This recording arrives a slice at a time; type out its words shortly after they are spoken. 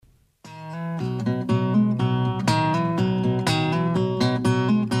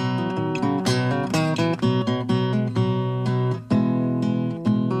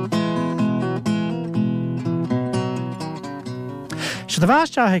So the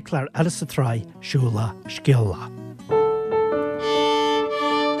vast clar Alice Try, Siúlach, Scéalach.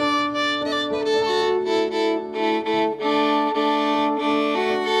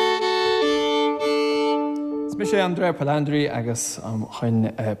 Is Andrea Palandri agus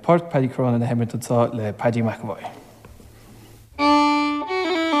chuin Port Paddy Cronin na Hamilton le Paddy McEvoy.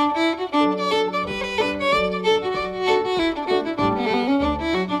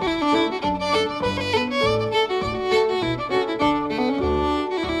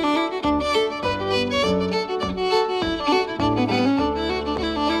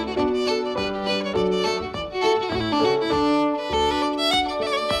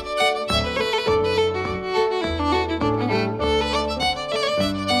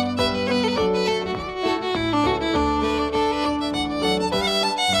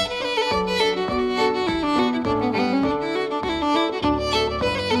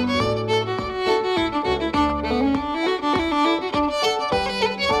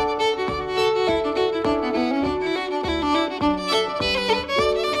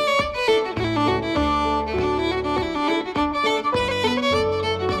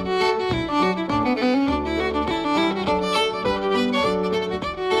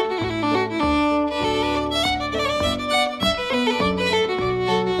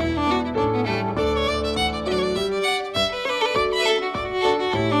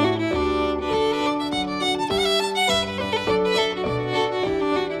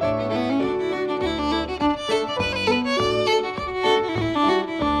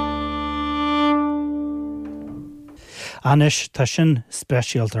 Anis tá sin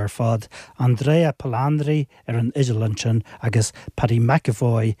speisialt ar fad Andrea Palandri an Iodáil agus Paddy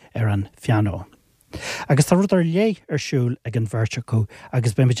McEvoy an phiano. Agus tá rud ar lé ar siúl ag an bhirteachú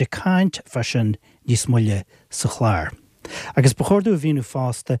agus be meidir caint fashion níos muile sa chláir. Agus bechordú bhíú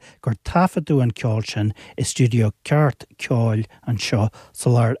fásta gur tafaú an ceoil sin I studio ceart ceoil an seo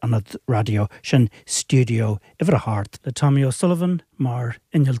solar an radio sin studio Ifre Hart le Tommy O'Sullivan mar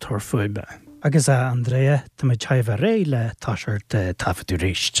iniltor fuibe. Agus Andrea, tá me taimh ré le táisirt tafaú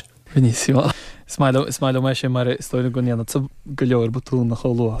ríist. Bhínísimo. Smailo me sin mar stoile go níanana go leor butún na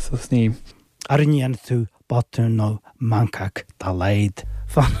cholua sa sníim. Aríonn tú batún nó mancach dá leid.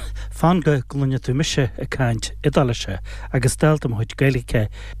 Fan go glunne tú mise a caint Iodáilise agus steltam chuid Gaeilge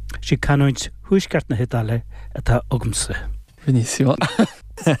si canúint thuisceart na Iodáile atá ugamsa. Bhínísimo.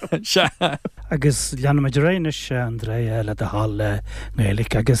 Agus leanna meidir réinis Andrea le de hall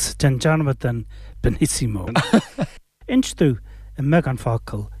Gaeilge agus den Janmat an benissimo. Instú a megan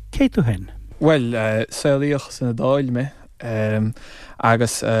fácail, cé tú hen? Well, Séalich san Iodáil me,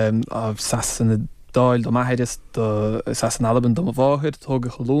 agus san Iodáil do maitheiris do san Alban do bháthir,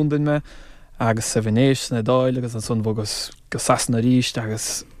 tóga cholúndin me, agus sa bhnéis san Iodáil agus an son bógus go sasan a ríist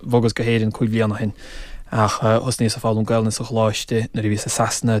agus bógus go héirin cúil bliana hin. Ach os níos a fáilún gailna sa chláiste na rihí sa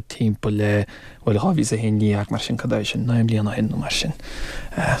sasna timppla le bhfuil hábhí a hen níag mar sin cadáis sin, naim bliana hin mar sin.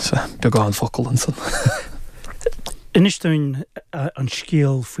 So beagán focail an son. Inistúin an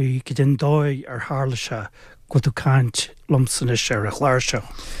scéal faoi go den dóid ar hálaise go tú caint lomsanis ar a chláir seo.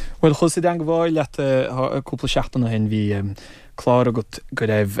 Well, chus I go bháil le cúpla seachtainna hen bhí cláir go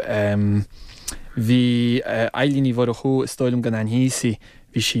raibh bhí Eibhlín Ní Mhurchú stoilm gan an híisi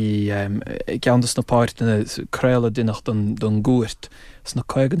bhí si ceantas na páirtena creile duineach don gúirt. Sna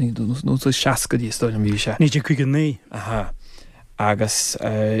caigan nó seacadí stoilm bhí se. Níidir chuig an ní. Aha. Agus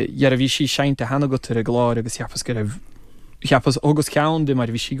dhear a bhí si seinte hena go tar a gláir agus cheapas agus ceann de mar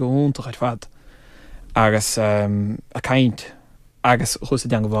bhí si go húntaach ar fad. Agus a caint agus chus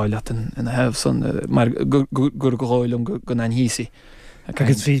go bháil leat in a hebh son mar gur gháilm go an híisi.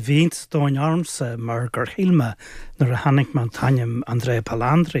 Agus bhí vínt dóin armsa mar gur hilme nar a hanig man taim Andrea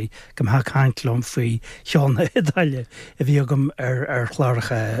Palandri gom ha caintlum faoi Seán na Iodáile a bhí agam ar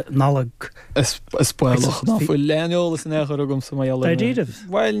chláiricha nálag. Spáilach ná fuil leanolalas in éair agam sa maiall. Daidíadh?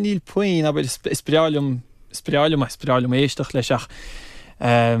 Weil níl puin, aber spirálum éisteach leiseach.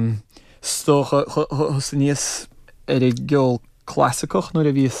 Stocha níos ar I geol clásicach nuair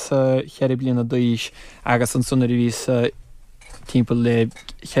a bhís Eibhlín a d'aois agus an son a bhís timppla le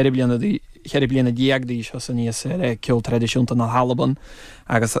Eibhlín a díagdaois os a níos ar ceol tradiisiúnta na Halaban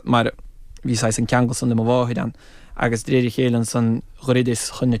agus mar bhís an ceangal san le mo bháthir an agus dréidir chéileann san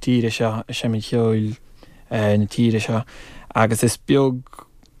choridis chun na tíre seo sem ceoil na tíre seo agus is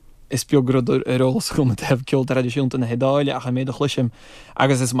beag rud arolalas chun a hebh ceol tradiisiúnta na Iodáile ach a méad a chluisim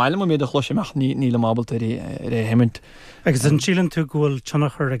agus is maile méad a chluisim ach níl mábalta ar himint. Agus an sílan tú ghfuil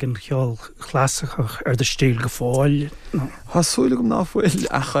tionachar ag an cheol chlásachach ar de stíl go fáil? Thasúla gom náfuil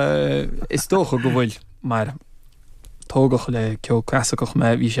ach is dócha go bhfuil mar tógach le ceol clásachach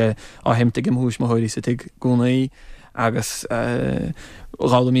me bhí sé á himta gimthúis mo háirí sa tig gúnaí agus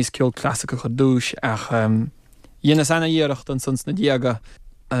rála mís ceoil clásica chu dúis ach dhéana anna dhéirecht an sons na diaga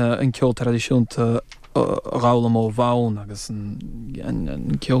an ceoil tradiisiúnta rála mó bhain agus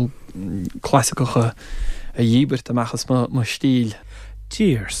an ceoil clásicacha a dhíbert amachchas má stíl.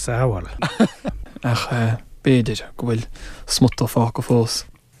 Tír sáil. Ach béidir go bhfuil smut fá go fós.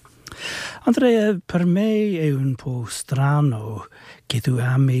 Andrea, per me è un po' strano che tu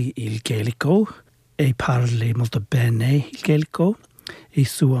ami il gaelico e parli molto bene il gaelico e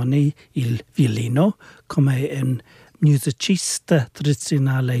suoni il violino come un musicista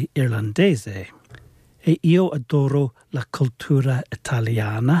tradizionale irlandese. E io adoro la cultura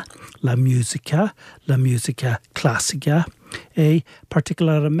italiana, la musica classica e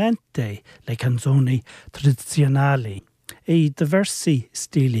particolarmente le canzoni tradizionali e diversi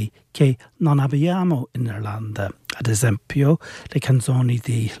stili che non abbiamo in Irlanda. Ad esempio, le canzoni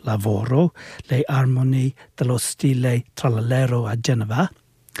di lavoro, le armonie dello stile trallallero a Genova.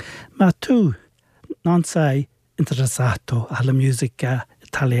 Ma tu non sei interessato alla musica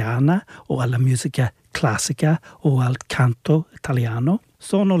italiana o alla musica classica o al canto italiano?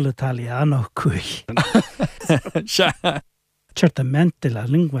 Sono l'italiano qui. Certamente la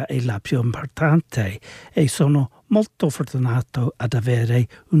lingua è la più importante e sono molto fortunato ad avere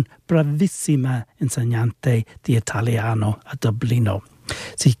un bravissima insegnante di italiano a Dublino.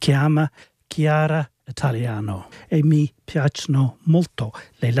 Si chiama Chiara Italiano e mi piacciono molto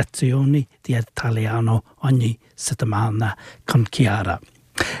le lezioni di italiano ogni settimana con Chiara.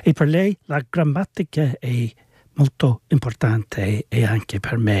 E per lei la grammatica è molto importante e anche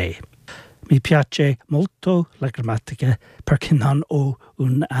per me. Mi piace molto la grammatica perché non ho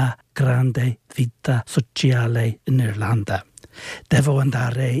una grande vita sociale in Irlanda. Devo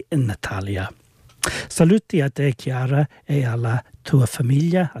andare in Italia. Saluti a te, Chiara, e alla tua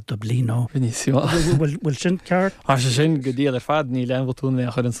famiglia a Dublino. Benissimo. Will sin ceart? Sin go díal fad ní lean bhil tún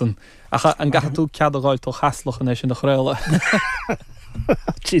mé chuann san. An gacha tú cead agáil tó chaslach in sin na chréile.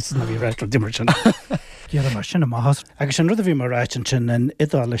 Jesus, na bhí réitro dimmer sin. Iar mar sin amachas. Agus an rud a bhí mar ráitin sin an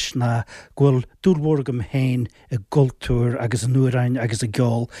Iodáilis na ghfuil dúrmórgam hain a gultúr agus an nuaráin agus a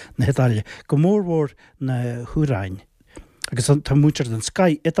geol na Iodáile. Go mórmór na thuaráin. Agus tá mútear den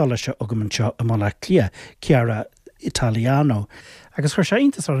Sky Iodáilise agam an seo am la clia Chiara Italiano. Agus chuir sé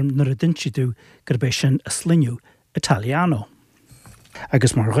intas nar a dinsi tú gur bé sin a sliniú Italiano.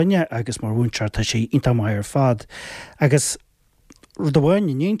 Agus mar rinne agus mar bhúnsear tá sé inta mai ar fad. Agus rud bhhain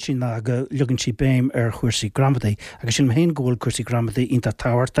in sin na go lugann si béim ar chuirsaí gramadaí, agus sin héin ghfuil chuirsaí gramadaí inta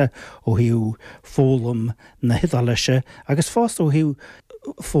táhairta ó hiú fólam na Iodáilise, agus fást ó hiú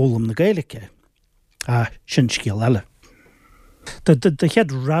fólam na Gaeilge a sin scéal eile. De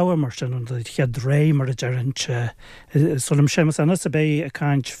chead ráha mar sin an de chead ré mar a dearint solam sémas Ennis a bé a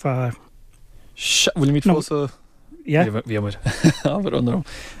cáint fá. Bhfuil mí fósa? Bhí mar. Aber andarm.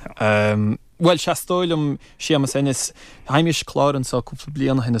 Well, se stoilm Séamus Ennis haimis chláran sa cúpla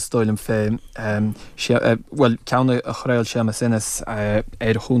bliana hena stoilm fé well, ceanna a chréil Séamus Ennis ar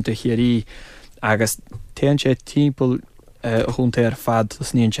chunta chéirí agus téan sé timppel a chunta ar fad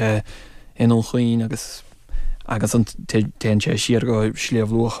as níon sé inón chuoin agus an téan sé siar go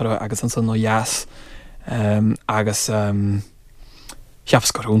sléomhlúchara agus an san nó jaas agus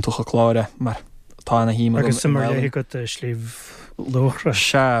cheapas go chuntacha chláire mar tá na híime agus mar léhi go slíomh Lóchra.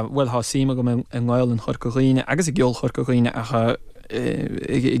 Se bhfuil há síime go an gáil an chorcaghine agus i geol chorcaghine a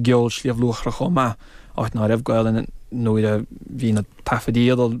geol slíomhlúchra chomá áit ná raibh gáil in nuair a bhí na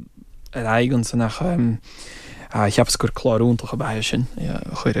tafadíadal ar aigen san nach cheapas gur chlárúntacha bhaide sin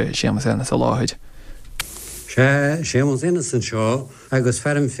chuir Séamus Ennis a láthid. Séamus Ennis an seo agus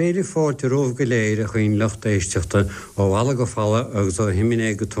ferim féidir fáilte rómh go léir a chuoin lecht éisteachta ó bhalla go falla agus ó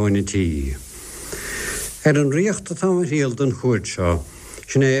himine go tóna tí. An riochta tá rial den chuirt seo,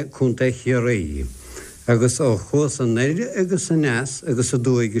 sin é chunta chiaí, agus ó chus an neide agus an neas agus a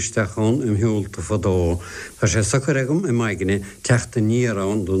dúigeisteachán im hiúlta fadó, tá sé sacr agam i maigine teachta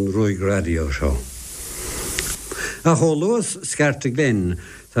níarán don ruig radio seo. A chóluas scarta glen,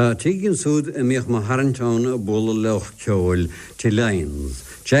 tá tíginn súd i míoch má harantán a bóla lech ceoil tí Lions,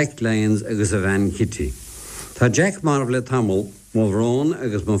 Jack Lions agus a Van Kitty. Tá Jack mar le tamil, má bhrán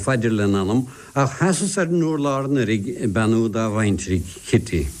agus má faidir le anam, ach hasas ar núr lárna rig i banúd a bhaintrig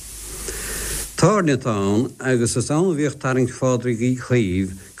Kitty. Tárnetán agus is anmhíocht taring Pádraig O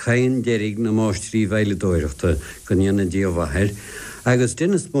Keeffe cain derig na máistrí bhaile dóireachta go níana díomhathir, agus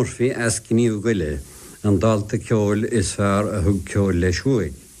Dennis Murphy as cníomh goile an dalta ceoil is fear a thug ceoil le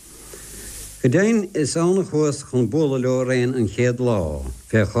siúig. Go dain is anna chuas chun bóla leo réin an chéad lá,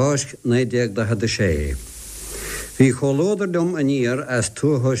 fé cháisc 1926. Bhí cholódar dom a níor as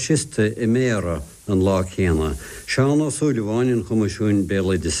tútha siste i méra an lá chéana. Seán ó súlaháin an chumasisiún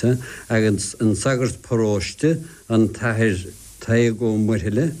bélaidise agus an sagart paróiste an tair go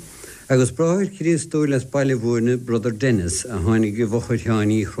muirtile, agus brathir chrís dúil as bailihúne Brother Dennis a tháinig go bhochar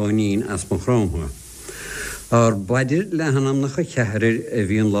teánaí chráinín as mo chrámha. Ar baidir lehanam nach a chearir a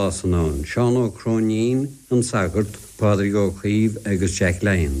bhíon lásanán, Seán ó Cronin an sagart, Pádraig O Keeffe agus Jack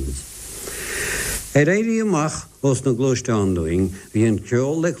Lyons. Éirí amach os na glóisteánúing bhí an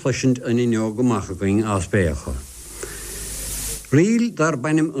ceoil le chluisiint an ineo go machaing as béacha. Riil dar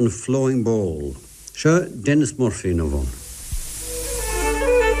bainim an flowing ball, seo Dennis Murphy na bhain.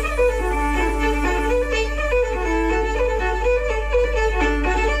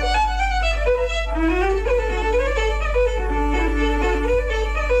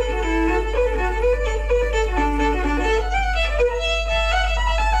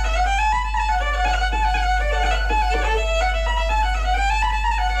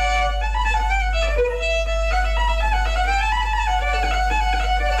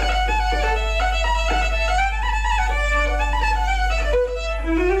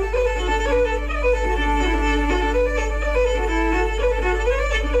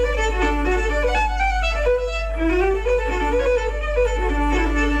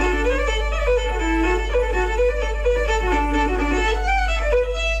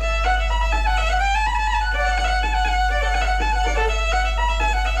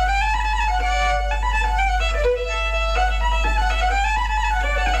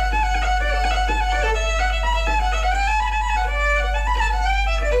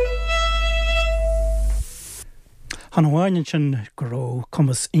 Han bhhainn sin go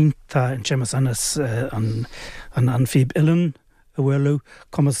cumas ionta an Séamus Ennis an fib Ilan a bhfuilú,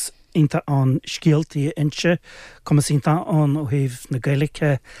 cumas ionta an scialtaí inse, cumas ionta an ó thaobh na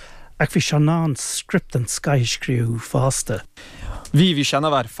Gaeilge, ach bhí seán an script an scaithscriú fásta. Bhí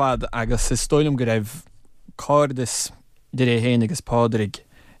seanna bhar fad agus is stoilm go raibh cáirdas de ré héin agus Pádraig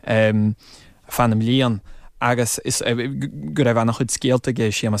fanam líon agus is go raibh annach chud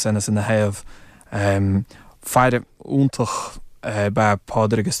scialtaige Séamus Ennis in na thaobh fear úntach ba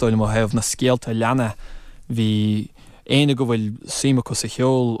Pádraig is stoilm ó thaobh na scialta lena hí éine go bhfuil síimachú sa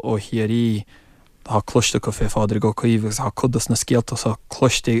cheoil ó hiarí tá cloiste go fé Pádraig O Keeffe agus tá cudas na scialta sa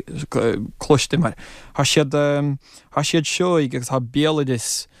cloiste mar tá siad seo agus tá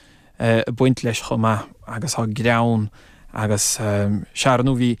béalaidir a buint leis chuma agus tá grán agus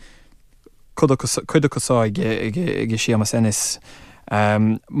searanú bhí cuideachá ag Séamus Ennis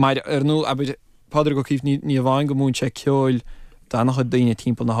mar nó Pádraig O Keeffe ní bhhain go mún sé ceoil dánach a daine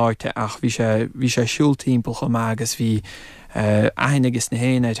timppla na háirte ach bhí sé siúl timppla chuma agus bhí aithne agus na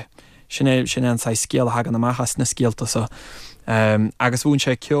héanaid sin an sa scéalach hagan amachchas na scialta sa agus bhún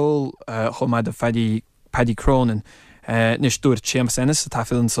sé ceoil chuma de Paddy Cronin nis dúirt Séamus Ennis a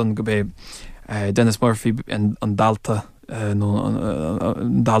tafiann son go bé Dennis Murphy an dalta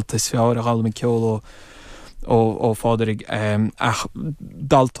an dalta is fearr a gáil ceoil ó Pádraig ach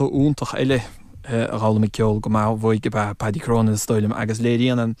dalta úntach eile a gáil ceoil go má bhfuil go Paddy Cronin stoilm agus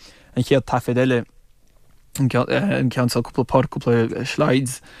léiríon an chéad tafiad eile an ceansal cúpla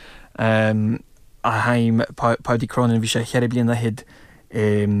slides a haim Paddy Cronin bhí sé cheir bliana hid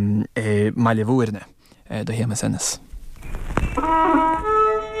Maoileoin do Séamus Ennis.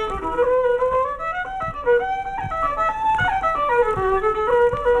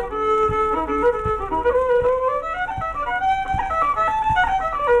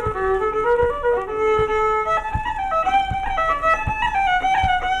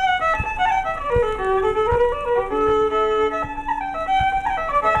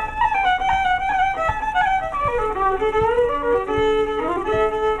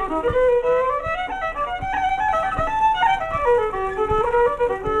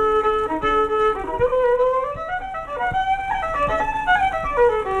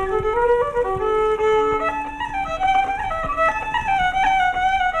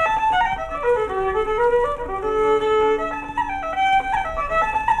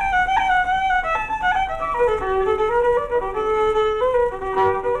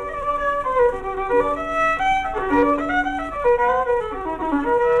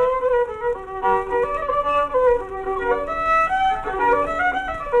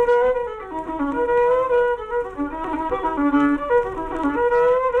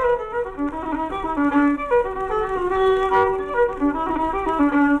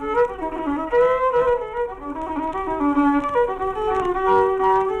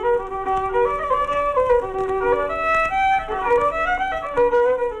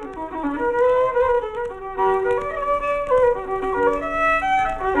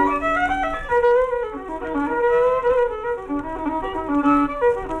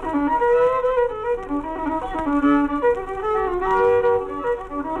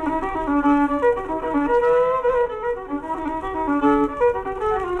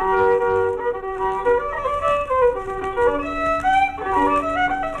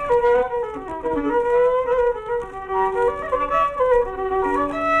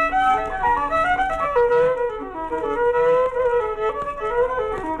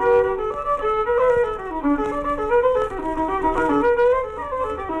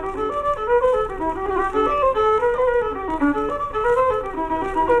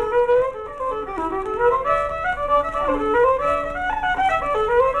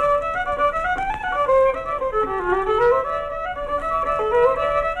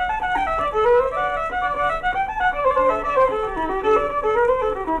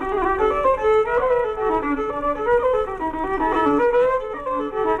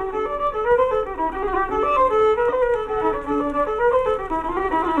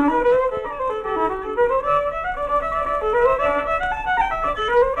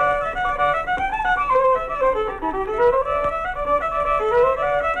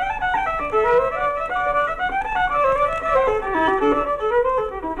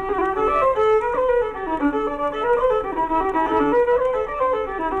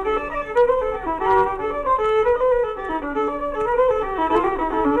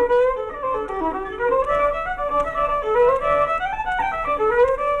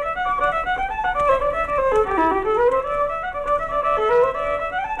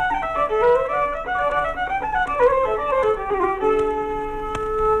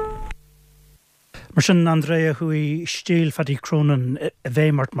 Mar sin Andrea hui stíl Paddy Cronin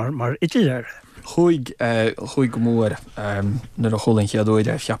bhéimart mar idir. Chuig go mór nar a cholann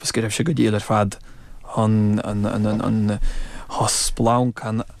cheadóide fiapas go raibh se go díal ar fad an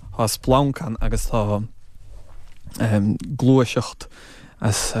spláincan agus tá glúiseacht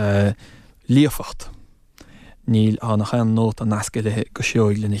as líofacht. Níl nach an nót an nascaile go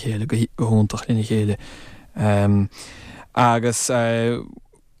seoil lena chéile go húntaach lena chéile. Agus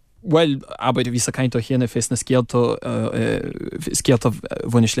well, aber ví sa kaint chéna fés na scéalta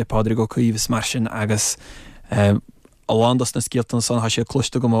bhuinis le Pádraig Ua Keeffe mar sin agus alandas na scéalta san ha sé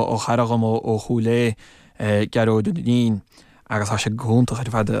cloiste go ó charagam ó chúlé gearóideoin agus ha sé gúntaach ar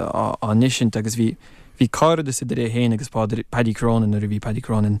fad a nisint agus hí cáda is idir é héin agus Paddy Cronin ar bhí Paddy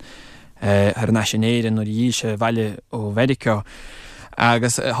Cronin ar naisinéirean ar dhí sé bhaile ó Mheireachá.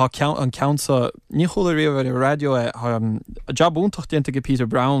 Agus an countsa ní chola riamh ar radio a job úntaach déanta go Peter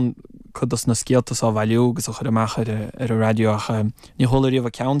Brown chudas na scéaltas á bhailiú agus a chur amach ar a radio ach ní chola riamh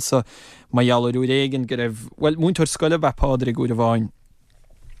a countsa má dheall rúd éigen go raibh well múntar scoile ba Pádraig Ua Maoileoin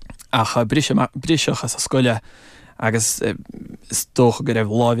ach briseach as a scoile agus is dócha go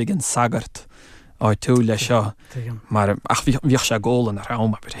raibh láimhigh an sagart á tú le seo mar ach bhíoh sé ggólan ar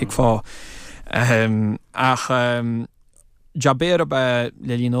am aber hiic fá ach Jabéir ba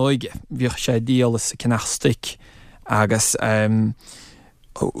le líon óige bhíoh sé díal is cinach stick agus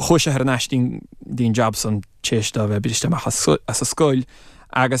chuise ar an dín job san téiste bheith bristeach as a scoil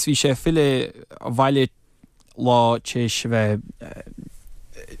agus bhí sé file bhaile lá téis bheith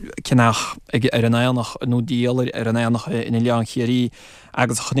cinach ar an éanach nó díal ar an éanach ina leán chiaí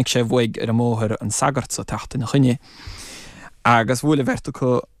agus chunig sé bhuaig ar an móthir an sagart sa teachta na chuine. Agus bhfuil bhirta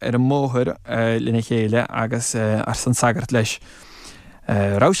go ar an móthir lena chéile agus ar san sagart leis.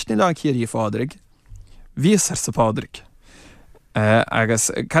 Ráist ní leán chiaí Pádraig, víos ar sa Pádraig.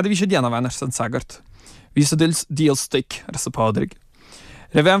 Agus cad bhí sé déanamh ar san sagart. Bhí sa díal stick ar sa Pádraig.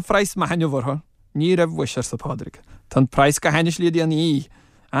 Ra bheith an phrais ma hainneomhartha, ní raibh bhuis ar sa Pádraig. Tá phrais go hainis líad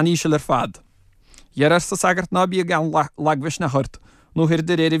an ísisiil ar fad. Dhear ar sa sagart ná bí gan lagmhis na chuirt, nó hir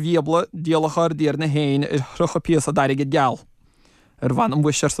de réir bhíabla díalachar díar na héin ar thrucha píos a dairigh geall. Ar bhain an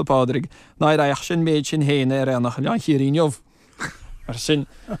bhuis ar sa Pádraig, ná raach sin méid sin héine ar annach leán chiaí neomh. Ar sin,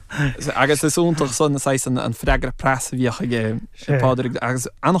 agus is úntaach son an freigra prasa bhíocha ige Pádraig, agus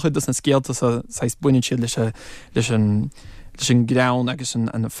annach chuid na scéalta sa buine siad leis an grán agus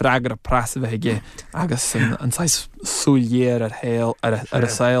an freigra prasa bheith ige, agus an súléir ar héal ar a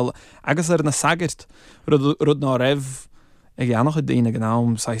saoil, agus ar na sagart rud ná raibh ag annach a daine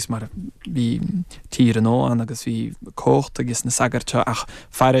gnám mar bhí tír an óan agus bhí cócht agus na sagarte ach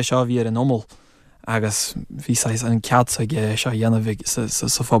fear seo bhí ar an omol agus bhí an ceadsa ige seo dhéanamh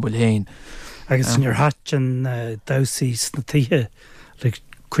sa phobal héin. Agus in ar hatin dásaí na tithe le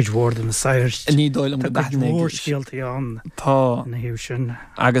chuidhór na saoir. Ní dóil am go mór scéaltaí an tá na hiú sin.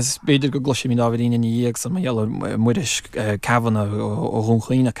 agus beidir go gloisi mí láhíine íag sa dheall muiris Kavanagh ó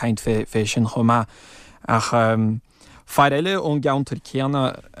roghnaíonn caint fé sin chomá ach fear eile ón geantar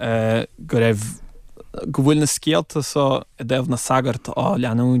céanna go raibh go bhfuil na scéalta sa déobh na sagart á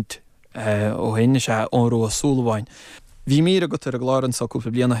leanúint ó héine se ónró a súlháin. Bhí mí a go ar a glárann sa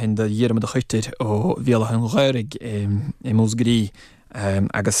cúpla bliana hin de dhéarm a chuitir ó bhéalach an gháirigh i músgrí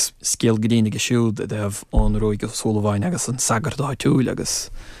agus scéal grína go siúd a déobh ónróig go súlháin agus an sagart á túil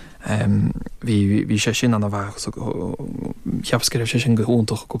agus bhí sé sin an a bheith cheapscéir sé sin go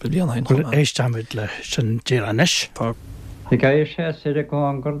húntaach cúpla bliana hin. Éisteamid le sin déanis. I gair sé siad a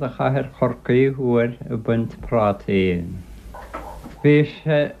gáingur de chathir chorcaí huair a buint prátaí. Bhí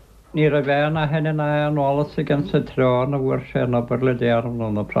sé ní a bheanna henne na an álas a gan sa trán a bhuair sé na bar le déarm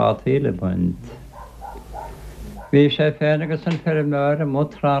nó na prátaí le buint. Bhí sé féin agus an ferimnéir a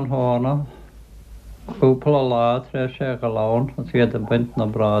mutrán hána cúpla lá tre sé go lán a siad a buint na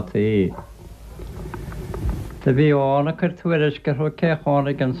prátaí. The Viona Kertuish Kehoke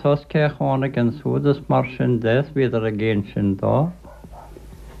Honigan, Soske Honigan, Sudas Martian death, with a Genshin door.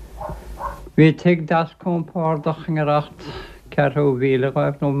 We take das Compordaching Racht, Cato Villa,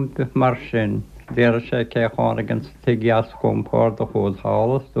 Martian. There sé cé Honigan, Tigias Compord, the whole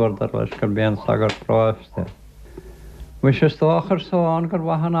house, door the Rushkan Sagar Proste. We should stalker so on, gur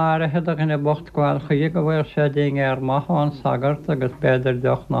wahanara head in a bocht qual, Higa shedding air Mahan Sagar, the get better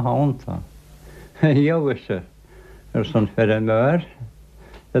doch na haunta. You wish it. There's some fair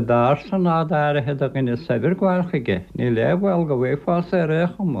the darson are there head in a sever qualchige, nearly well go away for a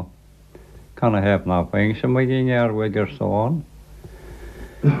rechumo. Can I have now function making air wigger so on?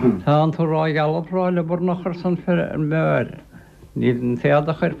 Tan to royal roll but no person fair mur. Needn't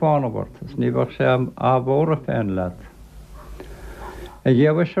theatre her phone never sham a bore of lad. A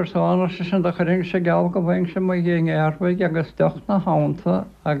yewisher so honors and the ring shagal function making air wig agus doch na haunta,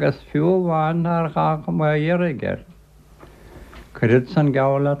 agus few one are gagam a year again. Crits and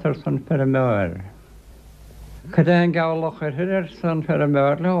gowletters on Perimur. Cadan gowlocher hitters on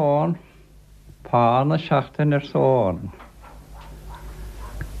Perimur on, Pan a shachten er son.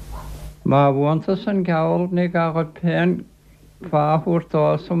 Ma wantas and gowl nigagot pen, Quahur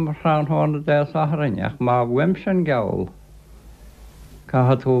tosum round horn de Saharaniach, ma wimshan gowl.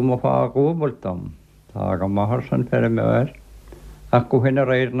 Kahatu mofa gobultum, Taga mahars on Perimur. Aku a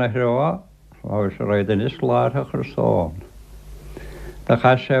raid na hroa, I was raid in his lad her son. The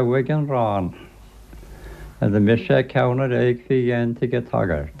Hasha Wigan Ron, and the Misha counted egg again to get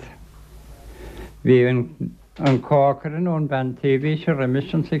haggard. We on Corcoran on Ban TV, she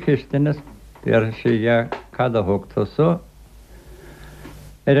remission to Christinas, there she cada hooked or so.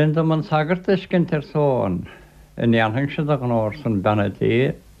 It in the Monsagartish Kinterson, and the Anhangshire the Norse and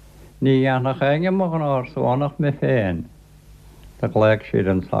Banati, Ni Yanachanga Moganors, one of me féin. The Glag sheet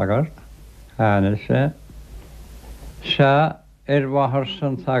and Sagart, and Sha. Wahars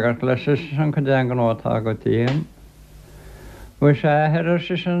and Sagart Leshes and Cadangan Tagotian. Wish I had a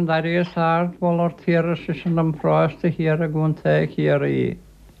session that is hard, while or tear a session and frost to hear a gun take here.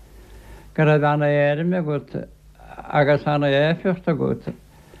 Caravana Edme good, Agasana Effios to good.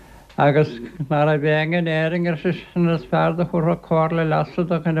 Agus Nara being an airing a session as far the Hura Corley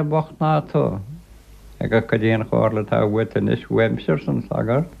lasted in a box nato. I got Cadian Corley to witness Websters and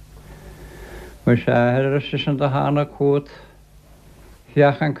Sagart. Wish I had a session to Hannah quote.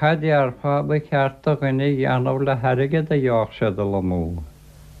 Fiachan cadiar pa by carta gynnig anaf le harige da Yorkshire de Lamu.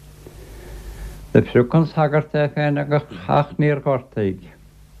 The Frukans hagart féin ag chach nír gortaig.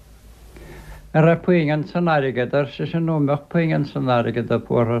 A puingen san arigedar se sin nómach puingen san arigedar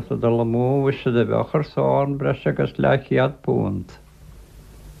púrhas de Lamu wis de bechar sán bres agus lechiad púnt.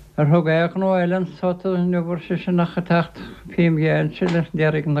 Thug éach nó eilen sota nuver se sin nach tacht pím géin se leis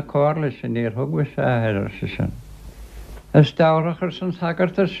derig na córla sin nír thug wis a se sin. As Daurachers and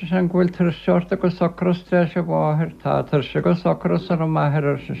Sagarters and Gwilters short go socros treasure waher tater sugar socros or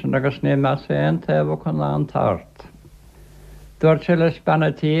maherers and agus name as and tevo con tart. Dorcheles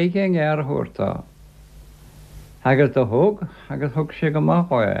banatiging hurta. Haggard the hog sugar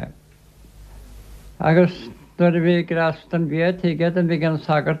mahoy. Agus the grass and beer tiget and began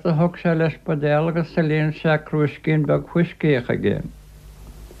Sagart the hog shellish podelagus Celine shack crushkin bug whiskey again.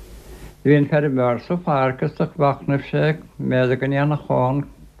 Dwi'n Perimur so farcus ach bachnaf sé méad gan ianach chán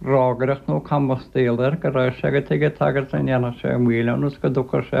rágarach nó camastílar go raibh sé go tuige tagart an ianach sé mhuileann us go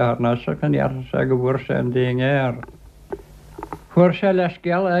dúchar sé harna sé gan iarach sé go bhuair sé an díng éir. Fuair sé leis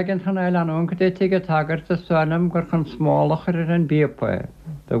geal aigen tan eileanún go dé tuige tagart a suanam gur chun smálach ar an bíapá,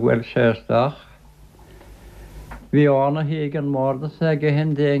 do bhfuil séisteach. Bhí ána hí an mórda sé go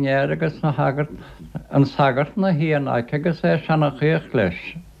hin díng éir agus na hagart an sagart na hían aice agus é seanna chuoch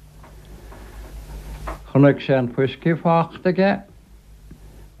leis. Chunnig sé an puiscí fáchtaige,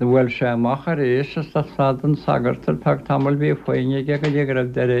 the bhfuil sé machar éis is tá sad an sagartar pag tamil bhí foiine go dhégrah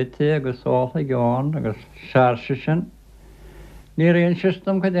deréti agus ála gáin agus searse sin. Ní réon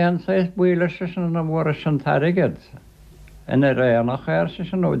system go déan sa is buile se sin na mhóra sin tarigid. Ina réanach se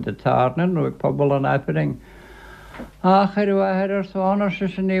sin ó de tarnan nó pobl an Eibhlín. Ach ar bhaithir ar sánar se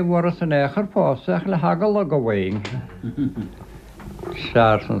sin ní mhóra san échar pásaach le hagal a go bhhain.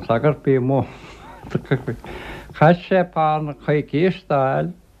 Sear san sagart bí mó. Chas sé pán chuig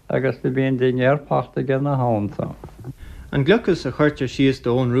Iodáil agus le bíon daoine pachta gan na hánta. An gluchas a chuirte síos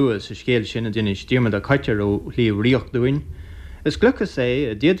dón ruas a scéal sin a duine stíormad a caiite ó líomh riocht dúin, is gluchas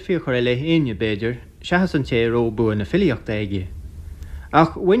é a diad fio chuir le aine béidir seachas an té ó bu na filiíocht aige.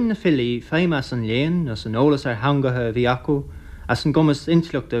 Ach win na filií féim as an léon as an ólas ar hangathe bhí acu, as an gomas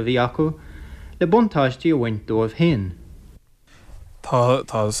intleachta bhí acu, le buntáistí a bhaint dómh héin.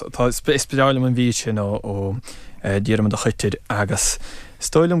 Tá speisialm an bhí sin ó díram do chuitir agus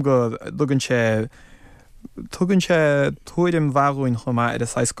stoilm go tugann sé tuairim bhaúin chomá ar a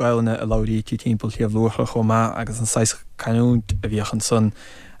 6 gailna a láirí tí timppel tíobh lucha chomá agus an 6 canút a bhíochan son.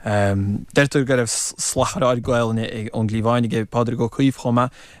 Deirtar go raibh slachar ar gailna ag an glíomháinige Pádraig Ó Keeffe chomá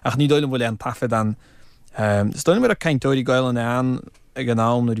ach ní dóilm bhfuil an tafad an. Stoilm mar a caiintóirí gailna an ag an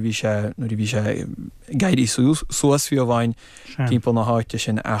nám nuair bhí sé gaiirí suas fiú bhain timppel na háite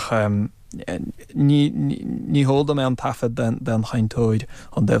sin ach ní hóda mé an tafad den chaintóid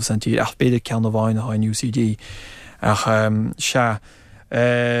an debh san tír ach beidir ceann bháin a háin UCD ach se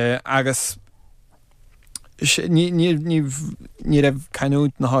agus ní raibh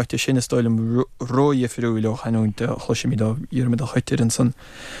canút na háite sin is stoilm rói fiúile chaút chluisiimi dhéirrma a chuitir an san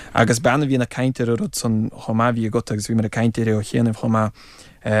agus benna bhí na caiintear a rud san chomá bhí go agus bhí mar a caiintear ó chéanamh chomá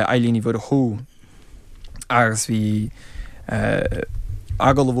Eibhlín Ní Mhurchú agus bhí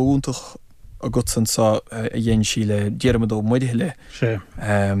agal bhúntaach a gutsan sa a dhéon sí le díarmadó muidiile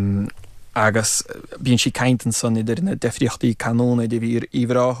agus bíonn sí caiintan san idir na defriochtaí canóna de bhí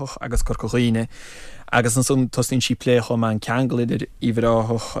íomhráthach agus corcoghine agus an son tosíonn sí plécho má an ceangal idir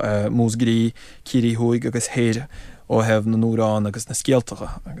íomhráthach músgraí cirí thuig agus héir ó hebh na núrán agus na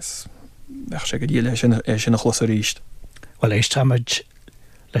scéaltacha agus bheith sé go dí lei sin na chlusa ríist. Well éis táid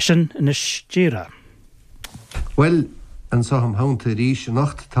leis sin inis díra. Well, an soham haunta ríis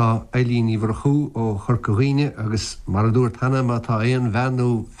nacht tá Eibhlín Ní Mhurchú ó Chorcaghine agus mar a dúirt hana má tá éon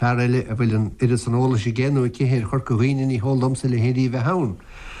bheanú fearrile a bhfuil an idir san óla sé géanú céhéir Chorcaghine ní hólamsa le héirí bheith haun.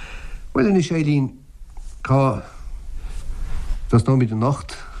 Well, inis Eibhlín cá das nóid an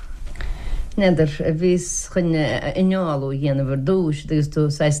nacht. Neidir a bhís chunne ineáú dhéanamhar dúis agus tú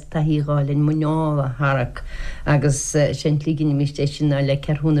 6 taíáilinn muneála Harach agus sin líginn míiste sin le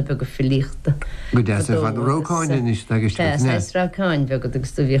cearthúna be go filíochta. Go dé bhd róáin is agus rááin be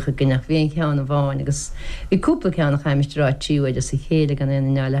agus tú bhícha gneach bhíon cheanna bháin agus bhí cúpla ceannach chaimistrá tíúid a sa chéile gan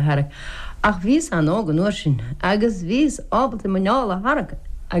ineála Harach. Ach bhís an ágan nuair sin agus bhís ábalta muneála Harach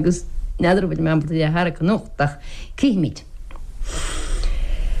agus neidir bhfuil mebalta a Harach nuchtach cíimiid.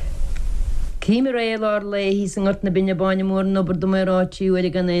 Cíime réalár le hí san ort na binne báine mór nobar do mérátí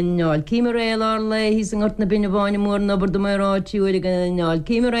uair gan ineáil. Cíime réalár le hí san ort na binne báine mór nobar do mérátí uair gan ineáil.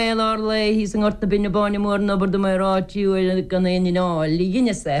 Cíime réalár le hí san ort na binne báine mór nobar do mérátí uair gan ineáil. Lí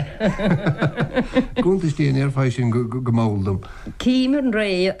dine sé. Gúntas tíon fáis sin go máldum. Cíime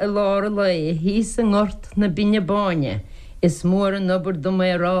ré a lára le hí san ort na binne báine is mór nobar do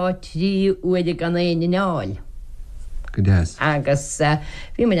mérátí uair gan ineáil. Agus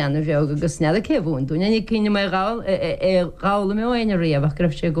bhí me anna bheog agus snead a cehún dúna ní cíine mé gála mé óine réamh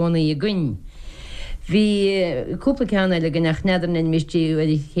raibh sé gcóna í gcuin. Bhí cúpla ceanna le gannach neidir na mistí a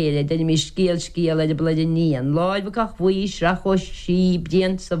chéile, de mí scéal le blaidir níon. Láid bhach bhuiís rachó sí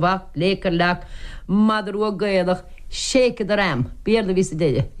bdíon sa bhacht lécar leach madidir ó Gaeilge séca a ram, béarla ví a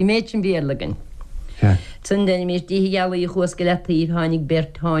déide, bhí méid sin béarlagan. Tun den mé dí geala í chuosceleí tháinig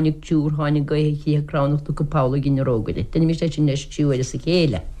bert tháinig túúr tháinig gaithí aránachú go Pála gin rógaide. Den mé sin nes tíúide sa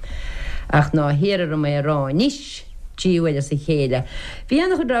chéile. Ach ná héar mé rá níis tíúide sa chéile. Bhí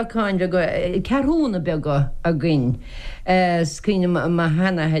annach churááin go cearhúna bega a gin scríine má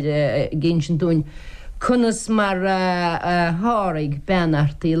hena gin sin dún chunas mar háraigh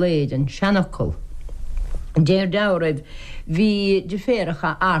benartaí léidir seanachil. Déir dáraibh hí de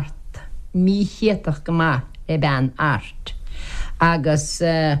féracha art mí chéatach go má ben art. Agus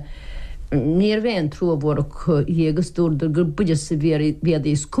níor bhéon trúbhór hégus dúrda gur buide sa bhéad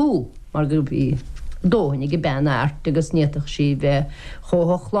í scú mar gur bhí dóhainnig go ben art agus néatach sí bheith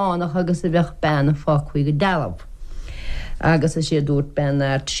chóthláánach agus a bheith ben fáchuí go dalamh. Agus a sé dúirt ben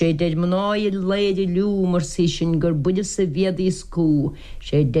art sé déid manáid léidir liú mar sí sin gur buide sa bhéad í scú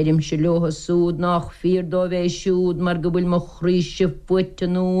sé déidim se leotha súd nach fíordó bheith siúd mar go bhfuil mo chríise buite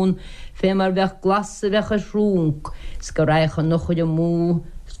nún fé mar bheith glas a bheith a srúnc go raichan noch chuid a mú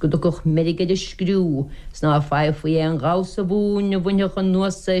go doch méige de scrú sná fáh faoi an gás a bhún a bhainechan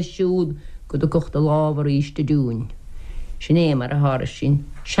nuas sé siúd go do cocht a lábhar íste dún. Sin é mar a hára sin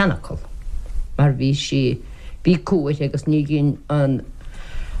seanachil mar bhí si bhí cuaid agus ní gin an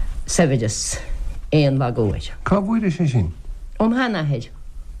sevides éon lagóid. Cá bhuiide sé sin? Hanahéid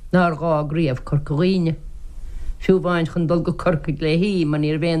ná gá gríomh Chorcaghine. Fiúbhain chun dul go corcaid le hí man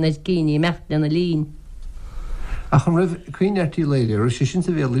níor bhéanaid cíní mecht lena lín. A chun raibh cuioineartí léile sé sin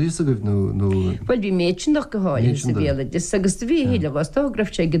sa bhéal lís a goibh nó. Well bhí méidsinach go háil sa bhéala dis agus bhí héile bhas tá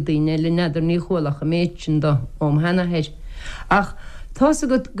greibh sé go daine le neidir ní chualacha méidsin do hanahéid. Ach tá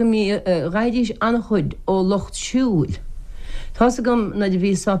go go mí raidís anna chuid ó locht siúil. Tá gom na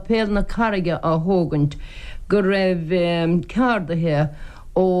bhí sapéal na carige á thógant gur raibh ceardathe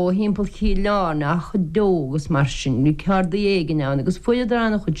ó hímpel chiileána a chudógus mar sin, ní cearda éigeán, agus foiad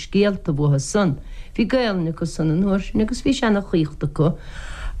anna chud scéalta butha san. Bhí gailna go san an thuir sin, agus bhí seanna chuochta go,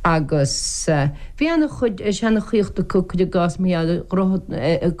 agus bhí anna chud seanna chuochta go chud a gas mé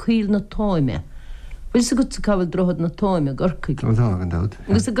chuil na táime. Bhil sa go sa cabhal drochad na táime gorcaig.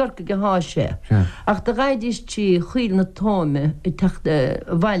 Agus a gorcaig a há sé. Ach de gaiidís tí chuil na táime i teachta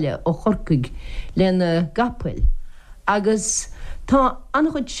bhaile ó chorcaig lena gapel. Agus tá anna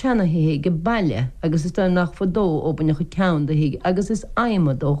chud seanna hé go baile, agus is tá nach fodó ó banna chu ceann de hé, agus is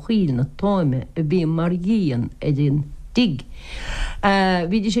aimimad ó chuil na táime a bhí mar gíon idir dig.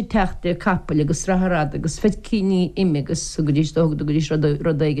 Bhí sé teachta capel agus raharad agus fed cíní imimegus go dtí tógad go dtí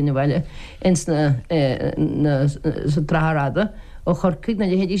rodaige na bhaile ins na traharada ó chorcaig na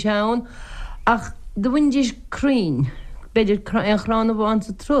héidir seán. Ach do bhaindís crín, beidir an chrána bháin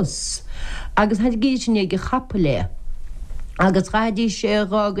sa trus, agus had gí sin ag chapelé. Agus gaidí sé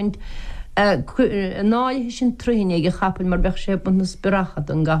rágant náil sin tríine ag chapel mar beh sé na spirachad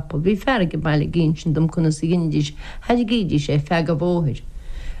an gapel. Bhí fer go bailile gén sin dom chuna sa gindís, had gédí sé fe go bóthir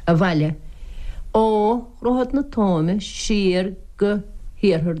a bhaile. Ó rohad na táime siar go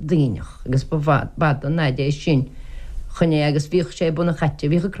hiarthar daoineach, agus bad an naidé sin. Chunné agus bhíoch sé buna chatte,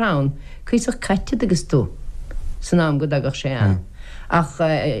 bhí go crán, chuoach catte agus tú, san am go agach sé an. Ach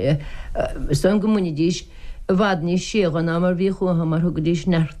san go munidís, bhd ní ségan ná mar bhí chuha mar thugad dís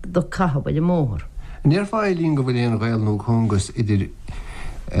neart do cahabha de mór. Níor fáilín go bhfuil éon gailnú congus idir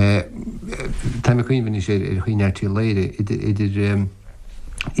táime chuoinmhaní sé ar chuoineartí léire idir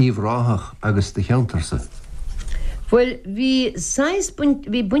íomhráthach agus de cheantarsa. Well, bhí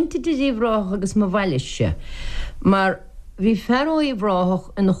buinte de íomhráthach agus má bhailise, mar bhí feró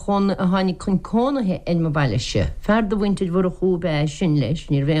íomhráthach in chun a tháinig chun cónathe in má bhailise. Fer do bhainte bhar a chúbe sin leis,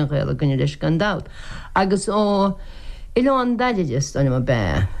 níor bhéon gaile gunne leis gan dát. Agus ó Ileán daideis anna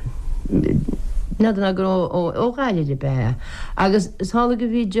bé. Nadan agur ó gaiile bé. Agus is hála go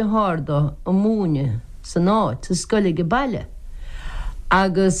bhí de háda ó múne san áit, sa scoile go baile.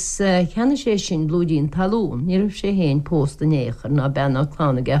 Agus cheanna sé sin blúdín talún, níor sé héin pósta néchar ná benna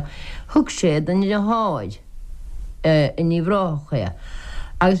chlánaige, thug sé den le háid in íomhrácha.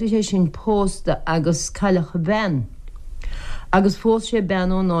 Agus bhí sé sin pósta agus cailecha ben. Agus fós sé ben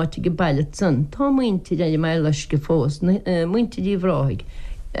ó náiti go baile san. Tá muinte le mé leis go fós, muinte dí bhráig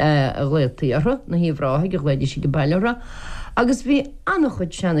a gléiltaíarra, na híomhráig a gléidir si go bailera. Agus bhí annach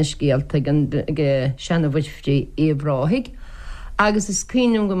chud seanna scéalta go seanna bhuitftí íomhráig. Agus is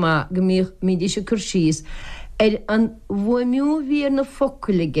cínim go mídí sé chursíos an bhfuimiú bhíar na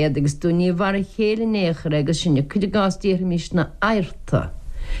focaile géad agus dú ní bhar a chéile néchar agus sinne chuide gás díar mís na airta.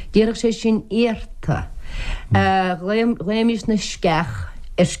 Díarach sé sin éirta. Léimís na sceach,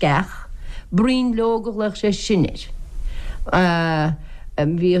 brín lógach leach sé sinir.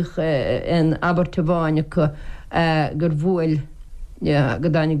 Bhíoch an abartabháine gur bhfuil go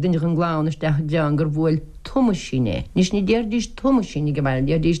dánig duine an glánas deach dean gur bhfuil tumasíné. Nís ní déirdís tumasíní go bhile,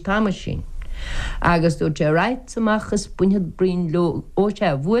 déirdís tamasín. Agus dú sé ráit samachchas buintead brín lóg ó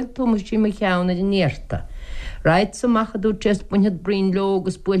sé bhfuil tumasí me cheanna in néirta. Ráit samachcha dú sé buintead brín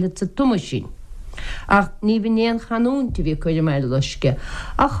lógus builthe sa tumasín. Ach ní bhíon chanúnta bhí chuide meile leisce.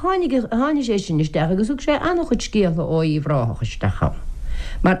 Ach tháinig sé sin isteach agus ug sé annach chud scéalta ó íomhráthach isteach.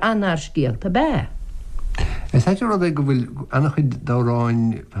 Mar annar scéalta bé. Is heidir rud go bhfuil annach chud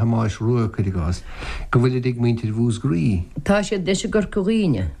dáráin hamáis ruá chuide gás, go bhfuil ag muintear bhús grí. Tá sé de sé gur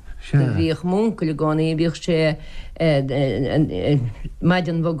coghíine. Bhíoh múncail gána bhíoh sé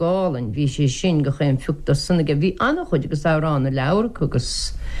maidan bhágáin, bhí sé sin go chéim fiúta sanna bhí annach chuid agus áránna leabhar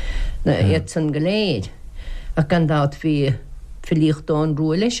agus na iad san goléir a gan dát bhí filíocht ón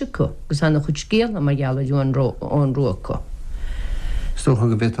ruá leis acu, gus anna chud scéalna mar geala ón ruá acu. Stocha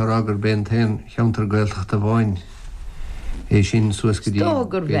go bit agur ben tain cheantar gailteachta bháin é sin suas go dtí.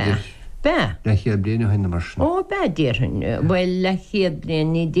 Stogur bheith. Be. Le chéad bliana haine mar sin. Ó be déirhin, bhfuil le chéad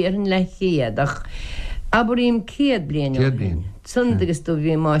bliana ní déirhin le chéad ach abaríim céad bliana. Céad bliana. Sundagus tú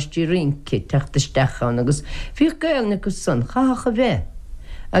bhí máistí rinci teachta stechan agus bhí gailna go san chacha bheith.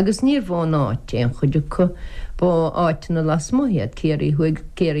 Agus níor bháin áit éon chuide chu bá áitina las muhiad céirí chuig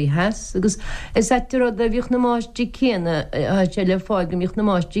céirí heas agus is aitir a bhíoch na máistí céna sé le fáil go míoch na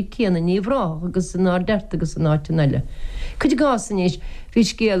máistí céna níomhrách agus an ádeirta agus an áitina eile. Chuide gásan éis bhí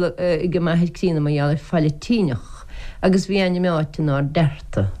scéal go maithaid clína maiall falletíineach agus bhí aine áitina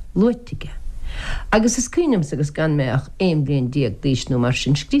ádeirta luitige. Agus is cínim agus gan méach éon blion díag díosnú mar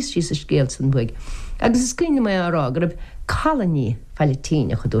sin scrís sí sa scéal san buig. Agus is cíine mé ará gur calaní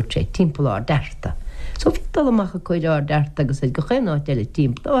falletíine chu dúirt sé timppla ádeirta. So bhí dul amach chuidir deart agus go chéá deile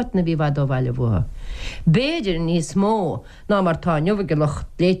tím áit na bhí bhd ó bhile bhtha. Béidir níos mó ná mar tá neomh go loch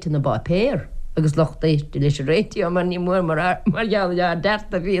léite na bá péir agus loch éiste leis réití mar ní mór mar geall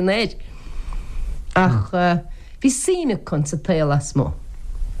deart a bhí éis. Ach bhí síime chun sa tail las mó.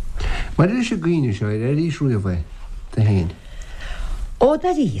 Mar is sé gine seo ís ruúhah de héin. Ó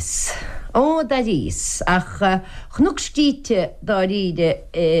da rís, ach chnúg stíte dá ríide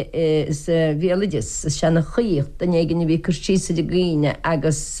bhéileidir sena chuocht den éigen bhí chursísa de gine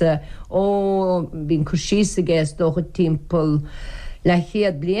agus bhín chursísa gés dócha timppel le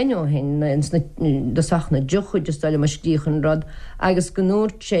chéad blianú hin dosachna dechuid stáile mar stíchan rod agus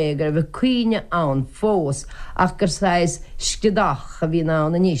gnúirt sé gur bheith cuioine ann fós ach gur sais scidach a bhí ná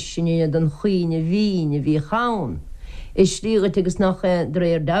na níos sinine den chuoine bhíine bhí chaán. Is stígat agus nach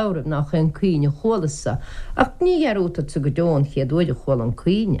dréir damh nach an cuioine cholasa ach ní arúta sa go dón chiad dúide chol an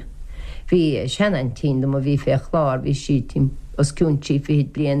cuioine. Bhí senantí do a bhí fé chlár bhí si tím os cúntí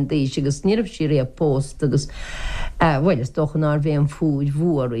fiad blian díos agus níirh si ré post agus bhfuil is dochan ar bhéon fúid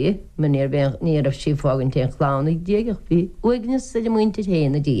mhuaí man níirh si fágan té chláánnig déagach bhí uignas sa muinte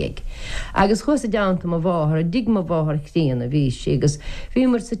héna díag. Agus chusa deanta a bháthar a digma bháthar chríanana bhí si agus bhí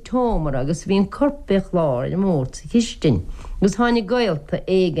mar sa tómar agus bhíon corpa chláir i mór sa chiistin. Gus tháinig Gaeilge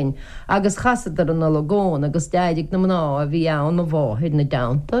éigen agus chasadar an lagón agus deidig na mná a bhí ann má bháthid na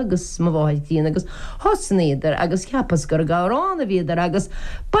deanta agus má bháthid tíana agus hosaníidir agus cheapas gur gárán a bhíidir agus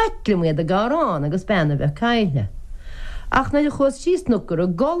baitlimid a gárán agus benna bheith caile. Ach na chus síos nucar a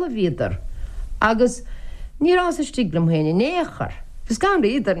gola bhíidir agus nírás a stiglam héine néchar. Fus gan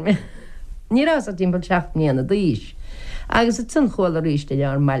ríidir me. Nírás a timppel teachníana díis. Agus a tin chola ríiste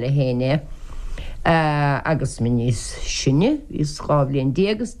ar meile héine. Agus min níos sinne ís cháblíon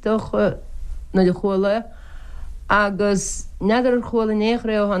dégus na de chola agus neidir chola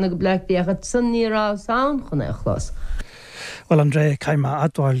néchra hána go bleach décha san nírá san chun échlas. Well, Andrea, caiime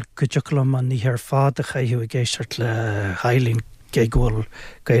Iodáil go deoclam an níhir fád a chaithú a géisiart le Eibhlín géagúil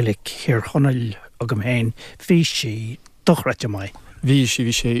Gaeilge hir chonneil agam héin bhí si dochreite mai. Bhí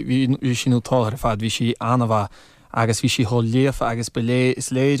si nó táthar fad bhí si anamha agus bhí si thó léamh agus belé is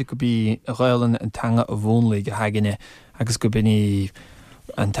léidir go bí Ghaeilge an teanga a bhónlaigh a haigine agus go bini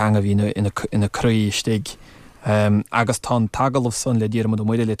an teanga bhí ina cruí stig. Agus tá tagalmh san le díar do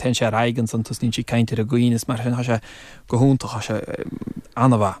muile le ten sé aigen san tus nín si caiintear a gcuoinas mar sin se go húntaach se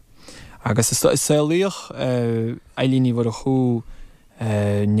anamha. Agus is saolaíoch Eibhlín Ní Mhurchú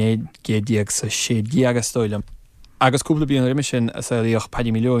néadgéadíag sa séadí agus stoilm. Agus cúpla bíon riimi sin a saolaíoch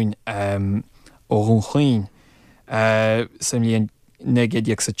Paddy McEvoy ó Roghnaíonn sem líon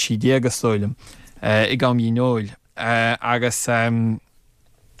néadgéadíag sa tídí agus stoilm I gam Iodáil agus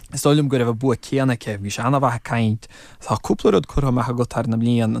stoilm go raibh bua céanaice bhí sé anamha caint tá cúpla rud curtha mecha go tar na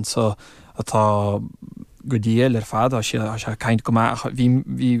blian an so atá go díal ar fad a sé caint go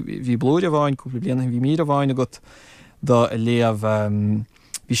bhí blóide bháin cúpla bliana bhí míad a bháin agat do a léamh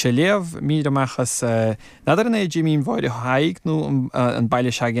bhí sé léamh míad amachchas nadidir an é Jimín bháid a haig nó an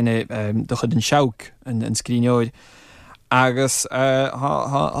baile seaginine do chud an seach an scríneoid agus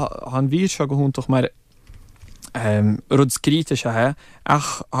han bhí se go húntaach mar rud scríte se he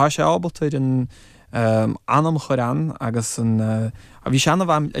ach há sé ábaltaid an anam chorán agus a bhí se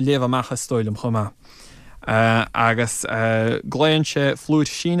anamh a léamh amachchas stoilm chumá. Agus gléann sé flúir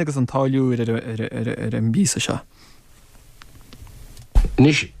sin agus an táiliú ar an bísa se.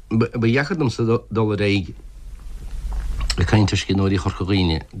 Nis ba dhechadm sa dul réig le cainte cinóirí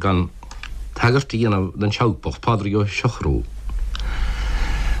chorcaghine gan tagartí dhéanamh den seachbach Pádraig Ua Maoileoin.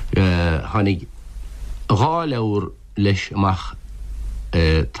 Tháinig dhá leabhar leis amach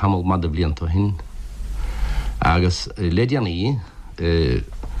tamil mad a blianta hin agus le déanaí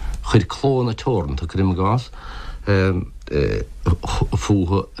chuir clón a tórn tá crim gás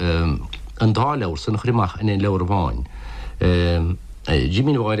fuha an dá leabhar san chuirimach in éon leabhar bháin.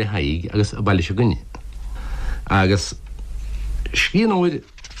 Jimín bháir a haig agus a bailise gunne. Agus scíanóid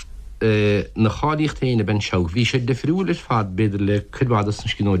na chádaíocht héine ben seach bhí sé de friúil fad beidir le chudbhada san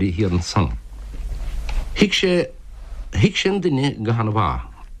scíanóirí hir an san. Hic sin duine go hanamha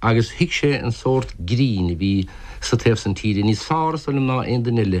agus hic sé an sort grín bhí sa taobh san tíre níos fearr solim ná aon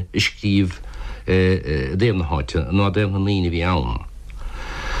duine i scríomh déobh na háite nó déobh na líine bhí ann.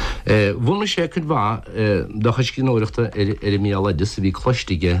 Bhuna sé chudbha do chuiscíonóireachta ar míaladis a bhí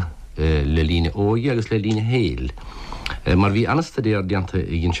cloistige le líne óige agus le líne héil. Mar bhí anastadéar deanta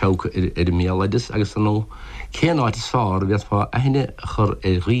i gin seach ar míaladis agus an nó céanáid is fearr bheith fá aithne chur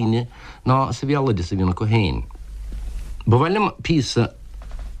riine ná sa bhéaladis a bhíonna go héin. Ba bhfuilm písa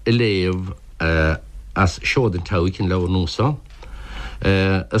i léamh as seodan tau cin leabhar núsa.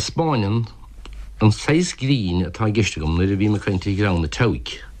 A Spáinean an 6 grín atá gistegum nuair a bhí me chuinte grán na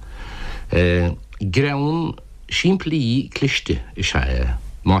tauig. Grán siimplí cliste i se.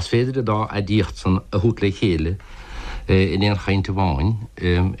 Más féidir dá a díocht san a hút le chéile in éon chainte bháin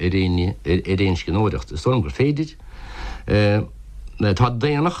réon gnóireacht. Is gur féidir tá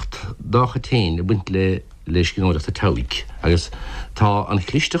déanacht dácha tain a buint le gnóireacht a tauig. Agus tá an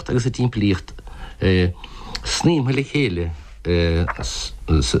chlisteach agus a timplíocht sníim le chéile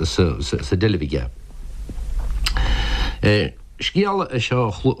sa delivige. Scéalach is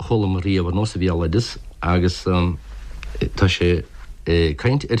seo cholam riamh nó sa bhealaidir agus tá sé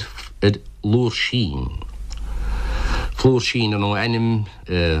caint lúr sin. Flúr sin an ó enim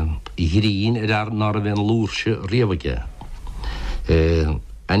i hrín ná a bhein lúrse riamhaige.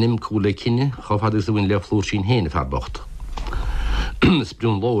 Enim cúla cinne chofhadas a bhain le flúr sin héna farbocht. Is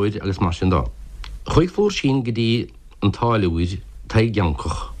brún lóid agus mar sin dá. Chuig flúr sin go dtí an táileúid taig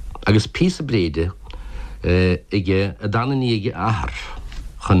geancoch agus pí a bréide ige a danan ige ahar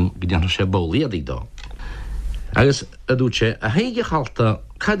chun go dteanna sé bólaíad dá. Agus a dút sé a héige chalta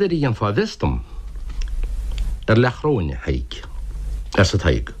cadidir an fá vestam lechróine haig sa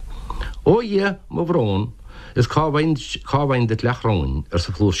taig. Ó dhé má bhrón is cábhain dit lechróin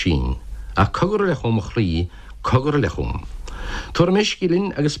sa flúr sin a cogur lechom a chrí cogur lechom. Tuair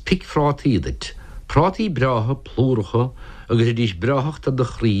meiscilinn agus pic frátíidit, prátí breatha plúracha agus dís breathachta de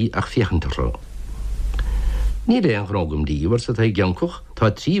chrí ach fiechantarra. Ní réon chrágum díomhar sa taig geancoch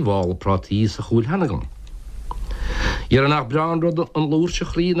tá 3 bháil prátí sa chúil hanagam. Ar nach bránrad an lúrse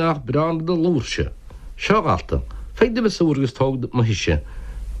chrí nach bránrad an lúrse. Seo galta, feid de besúrgus tóg ma hiise.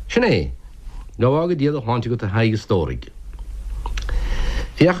 Sinné, gáhága díad a háinte go a haige stórig.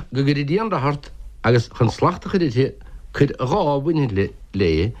 Fiach go gur dían ra hart agus chun slachtacha dite chud rábhaine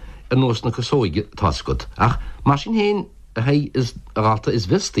le an nós na cosóige tascot. Ach, mar sin héin a haig is galta is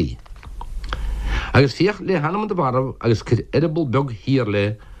vistí. Agus fiach le hanam de barab agus chud edible beg hir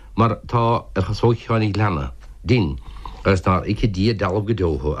le mar tá chosóig chánig lena. Din, agus ná ikke die dalb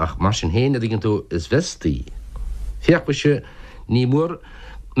gedóho, ach mar sin héin a digin tú is vestí. Fiach ba se ní mór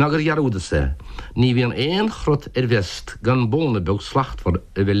nagar jarúda se, ní bhíon éon chrot vest gan bóna beg slacht for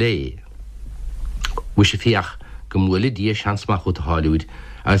a bhelé. Wi se fiach go múla die seansmach út a Hollywood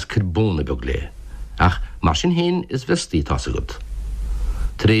agus chud bóna beg le. Ach mar sin héin is vestí tásagut.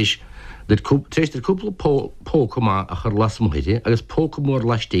 Tréis cúpla pócama a chur las muide agus pócamór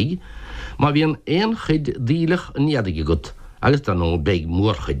leistíg, má bhíon éon chud dílach an iadaige gut agus dá nó beag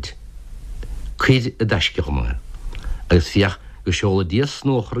mórchuid. Cuid a deisce chuma. Agus fiach go seola díos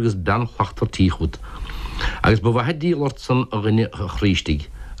snóchar agus ben chhlaachtar tíchút. Agus ba bhaithe dílort san a rinne chrístig.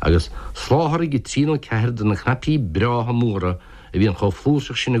 Agus sláthar go 3 den na chnapí breatha móra a bhíon chó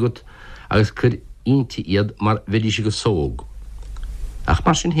flúsach sinna gut agus chud ionti iad mar bheidir se go sóg. Ach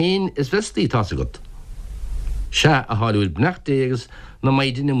mar sin héin is vestí tásagut. Se a Hollywood bneachtéagus na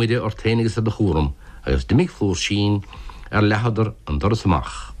maidine muide ortéinigus a de chórum, agus de mig flúr sin lehadar an doras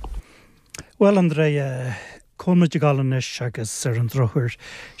amach. Well, Andrea, cónmuid gallanis agus an drochir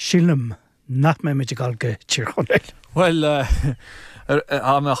sílim nach mé muid galge tíorchonéil. Well,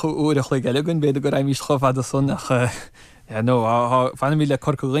 amach úrach le geilegann beidir go raimís chofad a son ach fanna mí le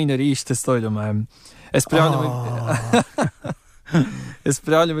corcaghine ríist is stoilm. Is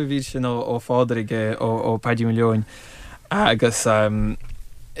breála a bhí sin ó Pádraig ó Paddy McEvoy agus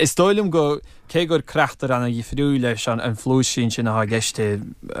is stoilm go cé gur creachtar anna i friú leis an flús sin a gceiste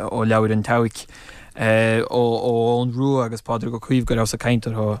ó leabhar an tauig ó an rua agus Pádraig O Keeffe gur sa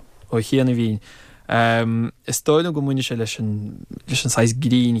caiintear ó chéanana bhín. Is stoilm go muine sé leis an 6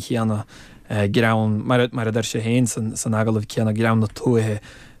 grín chéanana grán mar a d sé héin san agalah chéanana grán na tuathe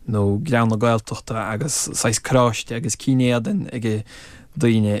nó grán na Gaeltachta agus 6 cráiste agus cínéadan ag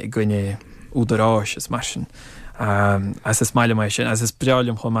daoine gine údarráis is mar sin. As is maile mai sin, as is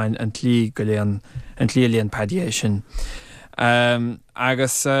breálim chomáin an tlí go léon an tlíon Paddy sin.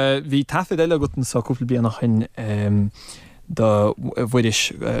 Agus bhí tafid eile gotan sa cúpla blianach in do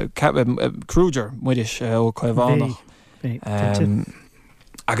bhuiris Kruger muiris ó Kavanagh.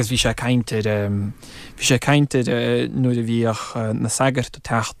 Agus bhí sé caintear nuair a bhíoch na sagart a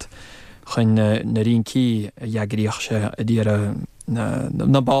techt chun na ríon cí a dheagaríoch sé a dtíar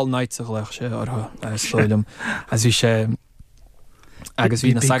na ball neitsach leach sé ortha sláilm as bhí sé agus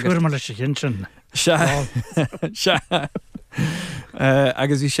bhí na sagart mar leis sin sin.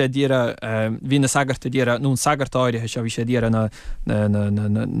 Agus bhí sé díra bhí na sagart a díra nún sagartáirithe se bhí sé díra na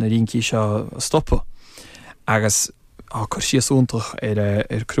ríon cí seo stoppa. Agus chur síos úntach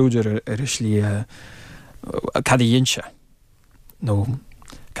ar Kruger ar slí cad dhéonse nó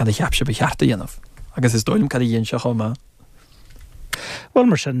cad cheap se be cheartta dhéanamh. Agus is dóilm cad dhéonse chomá. Well,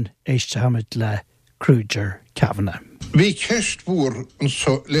 mar sin éiste hamid le Kruger Kavanagh. Bhí ceist búr an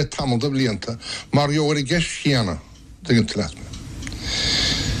le tamil do blianta mar jóir I gceist phiano dagin tleatme.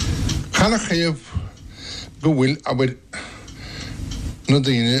 Chana chéamh go bhfuil aber na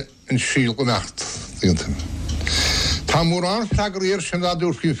daine an síl go nacht dagin tleatme. Tá múrán flagar sin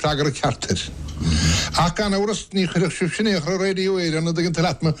dúr fi flagar a ceartir. Ach gan áras ní chuireach siú sin éachar réidiú éire na dagin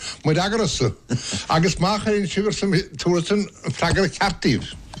tleatme muid agarasa. Agus mácharín siúr sem túrasan flagar a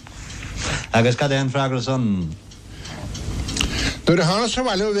ceartír. Agus cad éon freigar san? Dúir a hána sa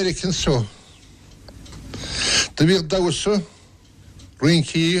bhaile bhfuir cin so. Da bhíoh dawsa,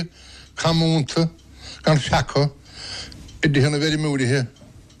 rincí, camúnta, gan feacha, I dtí hana bheirí múrithe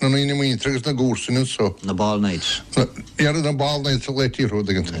na naoine muintre agus na gúrsan in so. Na ballnaid. Iarad an ballnaid sa leitíú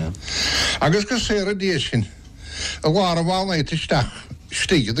dagin. Agus go séra díos sin, a bhhar a ballnaid isteach,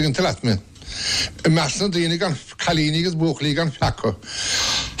 stígad dagin tleatme. I measna daoine gan chalíní agus buachlaí gan feacha.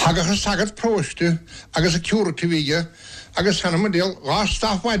 Hagachas sagad próiste agus a ciúrta bhíige agus hena modéal gá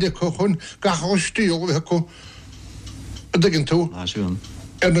staffhaide chun gacha stíol bheice chu dagin tú. Siún.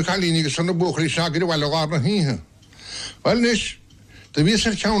 Na chalíní agus sanna buachlaí seagar bhile gá na híthe. Well nis, da bhí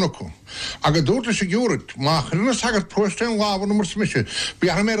sé ceanna chu. Aga dúirta sé giúrat, má chrína sagad próiste an lábhan na mar smise,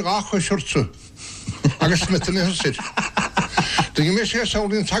 bíar mé gá chu siúrta agus smitana siad. Digi mé sé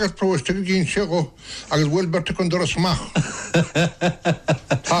saolín sagad próiste go gín sé go agus bhfuil berta chun doras mach.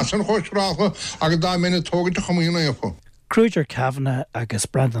 Tá san chóisrácha agus dá ména tógad a chumíonna épo. Kruger Kavanagh agus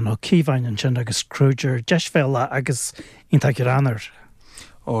Pádraig O Keeffe sin agus Kruger deisfeile agus ionta guranar.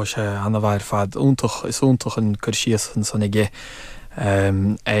 Ó sé anna bhair fad is úntach an chuirsíos an san ige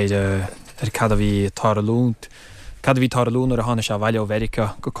cad a bhí tarlúnt. Cad a bhí tarlún ar a hána se bhaile ó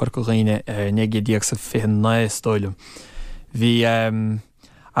Mherica go corcaghine negédíag sa fihan na stoilm. Bhí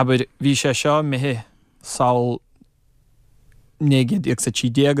aber bhí sé seo mithí saol negédíag sa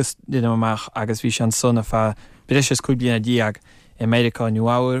tídéagas duine amach agus bhí sé an son a fa bris is cúig bliana díag I Mherica New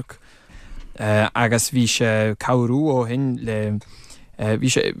York agus bhí sé cabhrú ó hin le bhí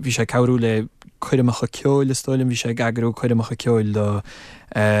sé cabhrú le chuireamach a ceoil le stoilm, bhí sé gagrú chuireamach a ceoil do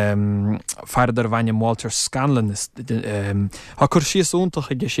fardar bhaine Walter Scanlon. Tá chuirsíos úntach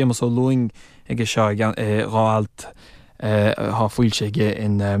ige séamas ó luing ige seo gáalt há fuil sé ige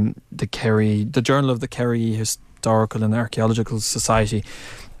in the Journal of the Kerry Historical and Archaeological Society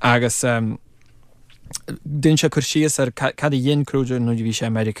agus din sé chuirsíos ar cad dhéon Kruger nó bhí sé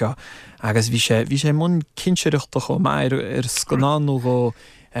Mherica agus bhí sé mun cinseiriachta go mar ar scanánú go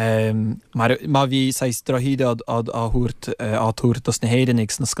má bhí sais drohíide áthúirt dos na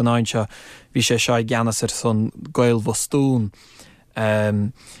héidirnigs na scanáin seo bhí sé seo gceannas ar son Gaeil Bhostún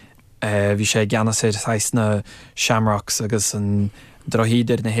bhí sé gceannas ar sais na shamrocks agus an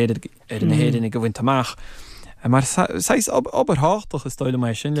drohíide ar na héidirnig go bhaint amach mar sais oberháach is stoile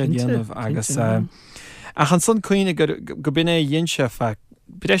mai sin le dhéanamh agus ach an son cuoine go binne dhéonse fe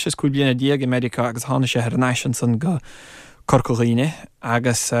breis is cúil bliana díag I Mherica agus hána sé ar nation san go corcaghine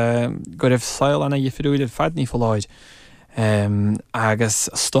agus go raibh saoil anna dhifriúil fad ní foláid agus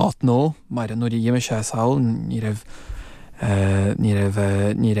stát nó mar an nuair dhéime sé saoil ní raibh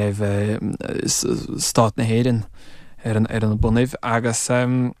stát na héireann ar an bunibh agus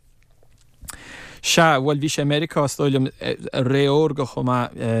se bhfuil bhí sé Mherica stoilm réorga chumá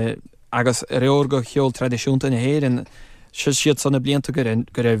agus réorga cheol tradiisiúnta na héireann siad sanna blianta go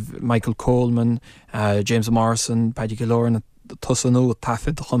raibh Michael Coleman, James Morrison, Paddy Cronin tusanú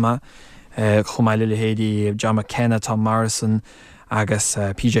tafid chumá chumáile le héadí John McKenna, Tom Morrison agus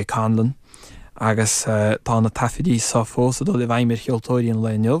PJ Conlon agus tá na tafidí sa fós a dul le bhaimir cheoltóiríon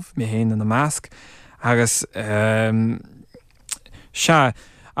le neamh mé héin na másc agus se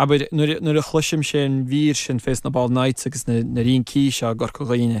aber nuair a chluisim sé an bhír sin fés na ballnaid agus na ríon cí seo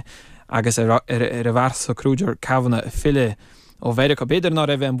gorcaghine agus ar a bhars a Kruger Kavanagh fille ó Mherica beidir ná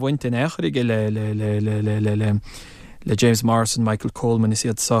raibh an bhaint in éachraige le James Morrison, Michael Coleman is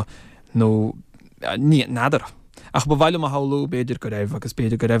iad sa nó ní nádar. Ach ba bhaile a haulú beidir go raibh agus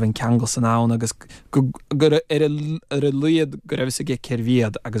beidir go raibh an ceangal san án agus ar a luiad go raibh sa ige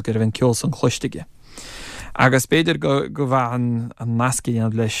ceirmhiad agus go raibh an ceol san chluisteige. Agus beidir go bheith an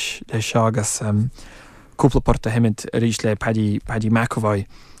nascaíon leis seo agus cúpla porta himid a rís le Paddy McEvoy.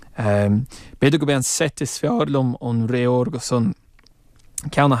 Beidir go bheith an set is fearlumm ón réor go son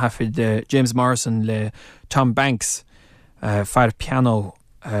ceanna hafid James Morrison le Tom Banks fear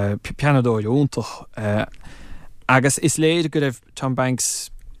pianodóir úntach agus is léir go raibh Tom Banks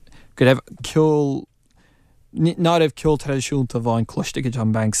go raibh ceol ná raibh ceol tradiisiúnta bháin cloisteige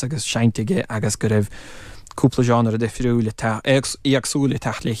Tom Banks agus seintige agus go raibh cúpla genre de friúile íagsúla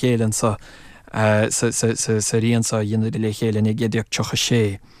techt le chélan sa rion sa dhéanaidir le chélan ag idir tucha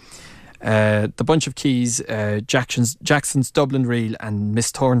sé. The Bunch of Keys, Jackson's Dublin Reel and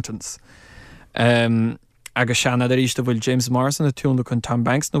Miss Thornton's. Agus seanna ar íste bhfuil James Morrison a thionlacan Tom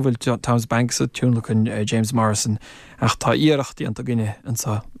Banks, nó bhfuil Tom Banks a thionlacan James Morrison ach tá íireachtaí an gine an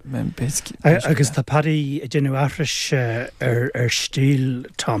sa agus tá Paddy genú ahris ar stíl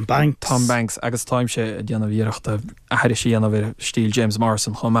Tom Banks. Tom Banks agus táimse a dhéanamh íireachta a heidir sí dhéanamh stíl James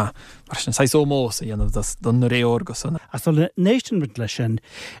Morrison chumá mar sin sais ó mós a dhéanamh don na réorgus sanna. As le nation lei sin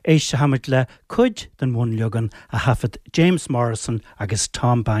éiste hamid le cuid den bhunleogan a hafad James Morrison agus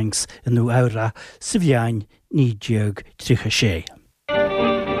Tom Banks inú ára sa bheáin ní diog trícha sé.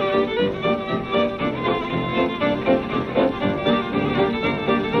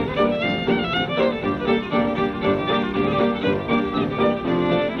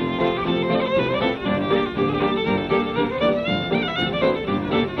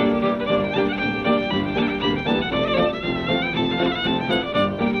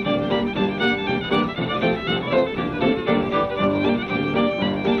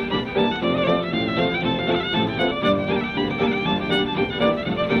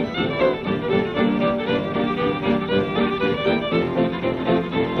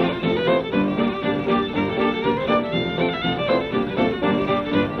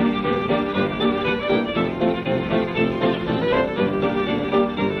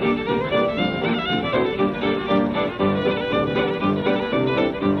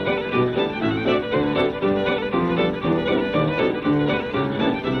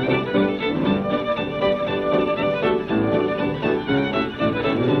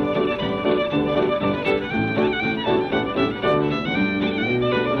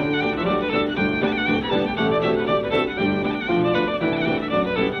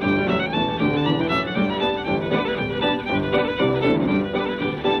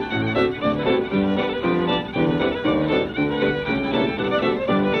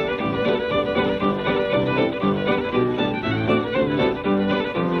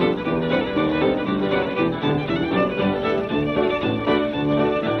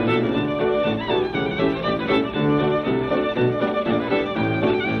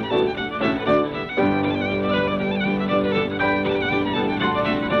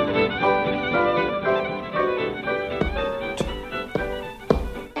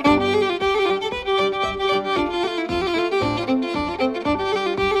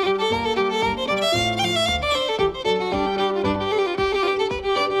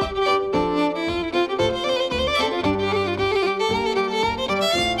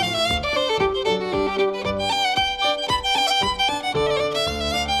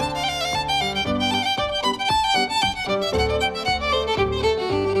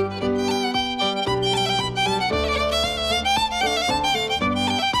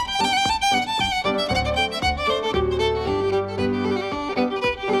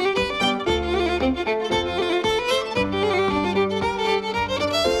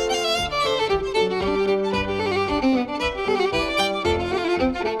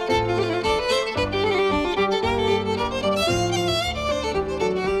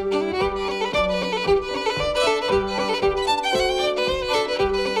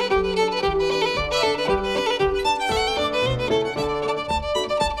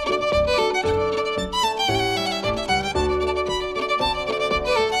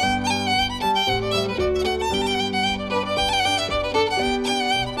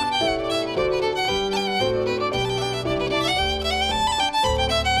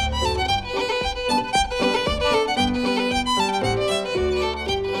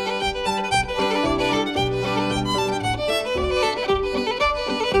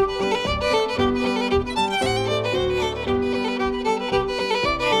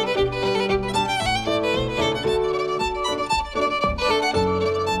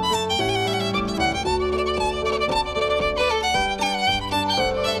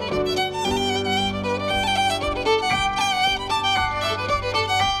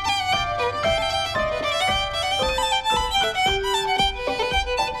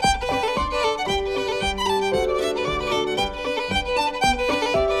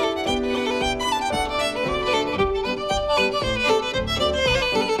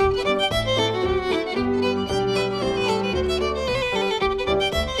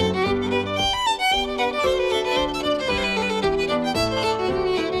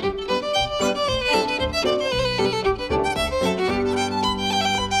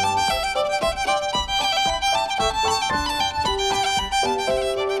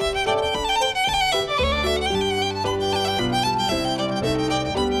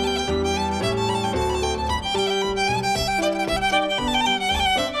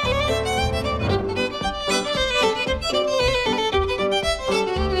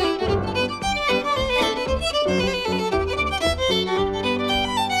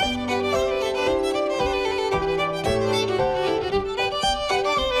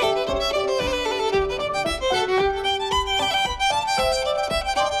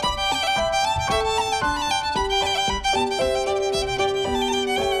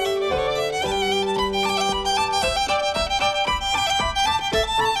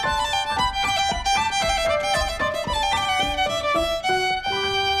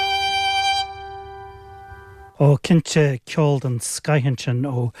 ó cinnte ceoil an scaithansin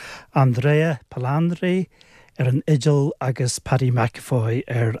ó Andrea Palandri an Iodáil agus Paddy McEvoy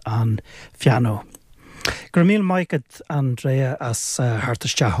an phiano. Gur míl maigad Andrea as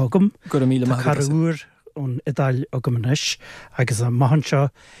hartiste thugam. Gur míle maigad. Carúr ón Iodáil agamanis agus an mahanseo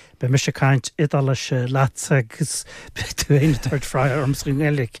be mis sé caint Iodáil leat agus tú éine tuairt freiar am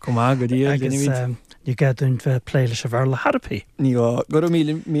sríngéalaigh. Come go díal agus ní gadún bheith pléile se bhar le harpaí. Ní gur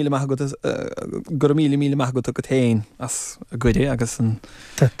míle maigad gur míle maigad go tain as a gcuide agus an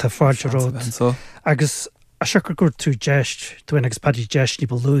Tá fáilte ród. Agus a seacar gur tú deist, tú agus Paddy deist ní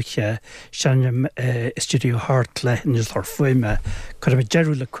bolúche seanam studio hart le níos thar fuime, chuir me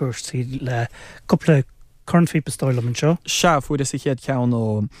dearú le cuasaí le cúpla cornfí pastáil am an seo. Se fuair is chéad ceann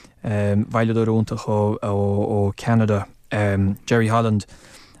ó bhaileadúrúntaach ó Canada, Jerry Holland,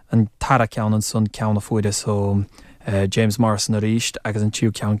 an tara ceann an son ceann a fuair is ó James Morrison a ríist agus an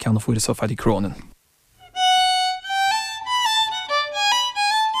tíú ceann a fuair is ó Paddy Cronin.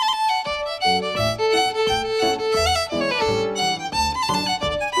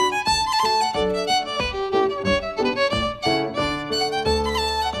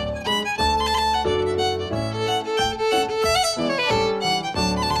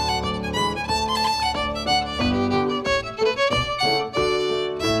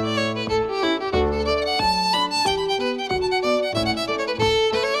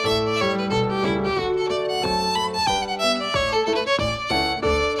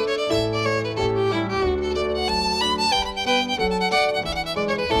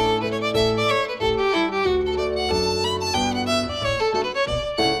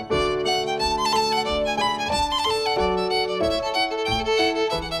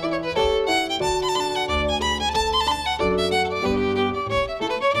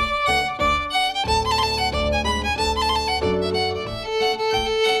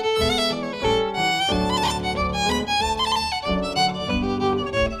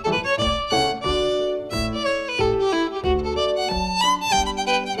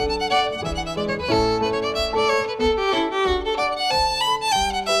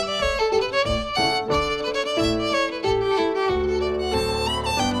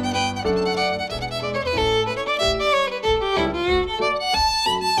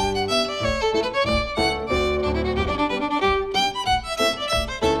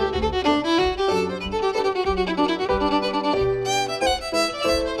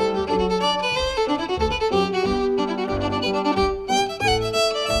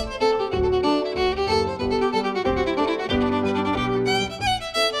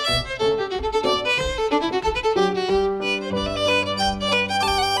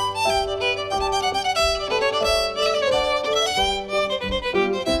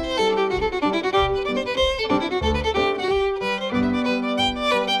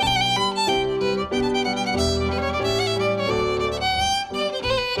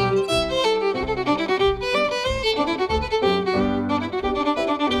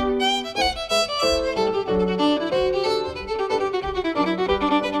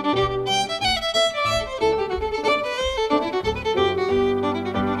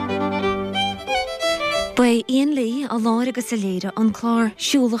 Ba Aon Lee a láir agus a léire an chlár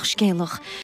Siúlach Scéalach